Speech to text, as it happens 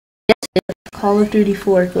Call of Duty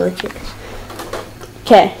 4 glitches.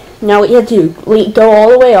 Okay, now what you have to do, go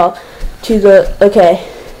all the way up to the,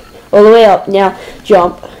 all the way up, now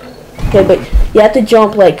jump. Okay, but you have to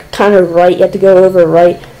jump like kind of right, you have to go over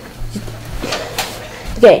right.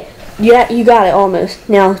 Okay, you got it almost.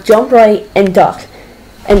 Now jump right and duck.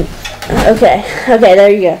 And, okay,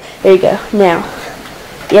 there you go. Now,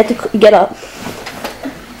 you have to get up.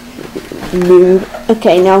 Move.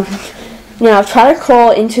 Okay, now try to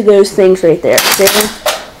crawl into those things right there.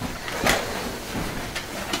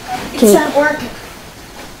 It's not working.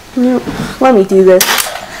 No, let me do this.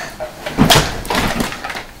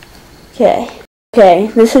 Okay,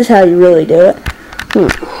 this is how you really do it.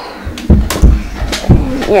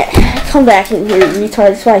 Yeah, come back in here, you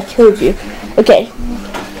retard. That's why I killed you. Okay,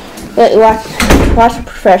 watch a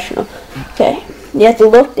professional. Okay, you have to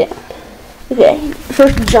look down. Okay,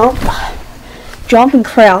 first jump and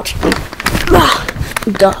crouch.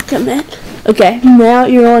 Duck a minute. Okay, now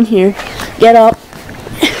you're on here. Get up.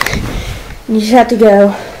 You just have to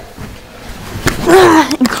go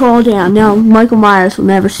and crawl down. Now Michael Myers will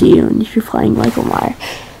never see you if you're playing Michael Myers.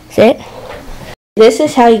 See it? This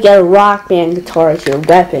is how you get a rock band guitar as your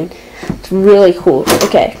weapon. It's really cool.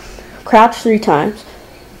 Okay, crouch 3 times.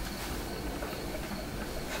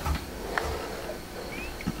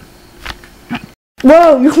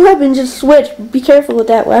 Whoa, your weapon just switched. Be careful with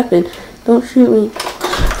that weapon. Don't shoot me.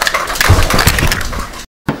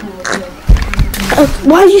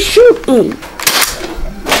 Why'd you shoot me?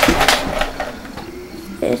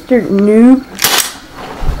 Bastard noob.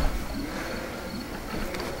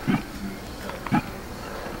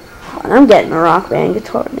 I'm getting a rock band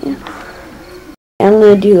guitar now. I'm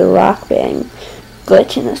gonna do the rock band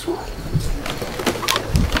glitch in this one.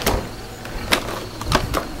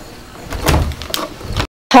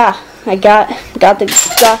 Ha! I got the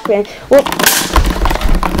rock band. Whoop!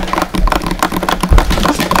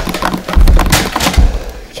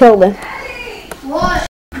 Killed him. What?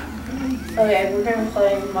 Okay, we're gonna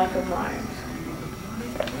play Michael Myers.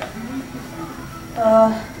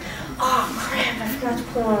 Oh crap! I forgot to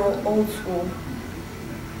put on old school.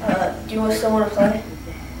 Do you still want to play?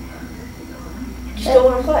 You still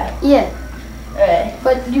want to play? Yeah. Alright.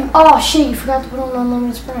 But oh shit, you forgot to put on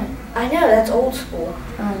Unlimited Sprint. I know, that's old school.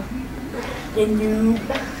 The noob.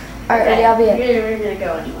 Alright, ready, I'll be it. We're gonna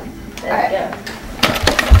go anyway. Let's go.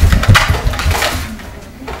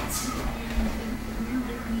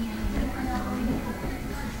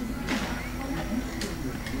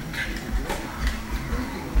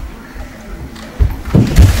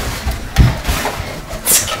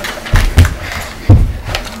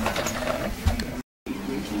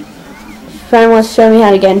 Friend wants to show me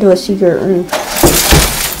how to get into a secret room.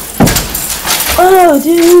 Oh,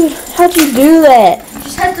 dude, how'd you do that? You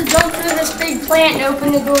just have to jump through this big plant and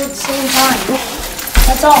open the door at the same time.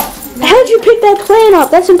 That's all. How'd you pick that plant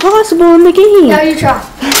up? That's impossible in the game. Now you try.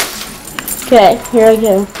 Okay, here I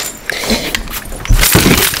go.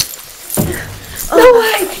 No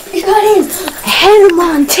way! You got in! Hannah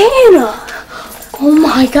Montana! Oh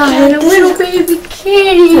my god, and a little baby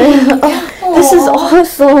kitty! This is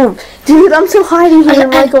awesome! Dude, I'm so hiding here,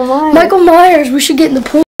 Michael Myers. Michael Myers, we should get in the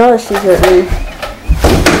plant. Another secret room.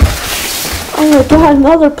 Oh my god,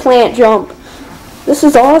 another plant jump. This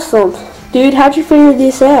is awesome. Dude, how'd you figure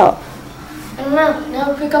this out? I don't know.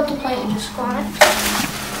 Now pick up the plant and just squat it.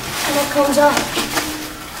 And it comes up.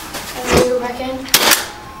 And then we go back in.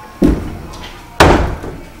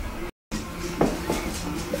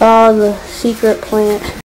 Oh, the secret plant.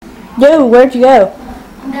 Yo, where'd you go?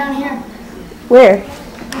 I'm down here. Where?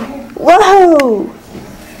 Whoa!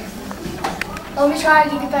 Let me try to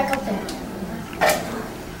get back up there.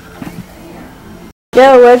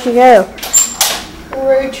 Yo, where'd you go?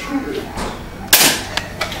 Right here.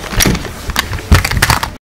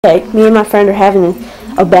 Okay, me and my friend are having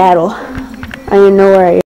a battle. I don't know where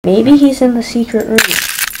I am. Maybe he's in the secret room.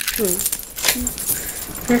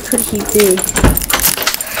 Where could he be?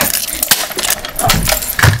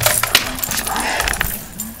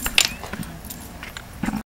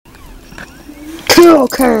 Kill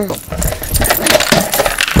her!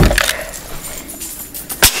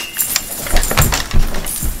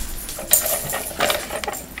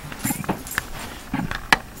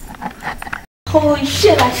 Holy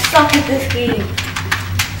shit, I suck at this game.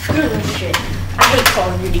 Screw this shit. I hate Call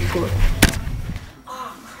of Duty 4.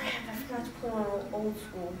 Oh crap, I forgot to put on old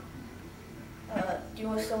school. Do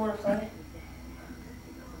you still want to play?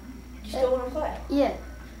 You still want to play? Yeah.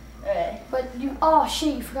 Alright. But oh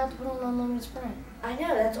shit, you forgot to put on Unlimited Sprint. I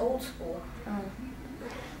know, that's old school.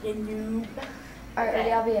 The noob. Alright,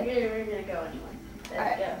 ready, I'll be it. We're gonna go anyway.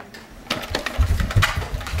 Let's go.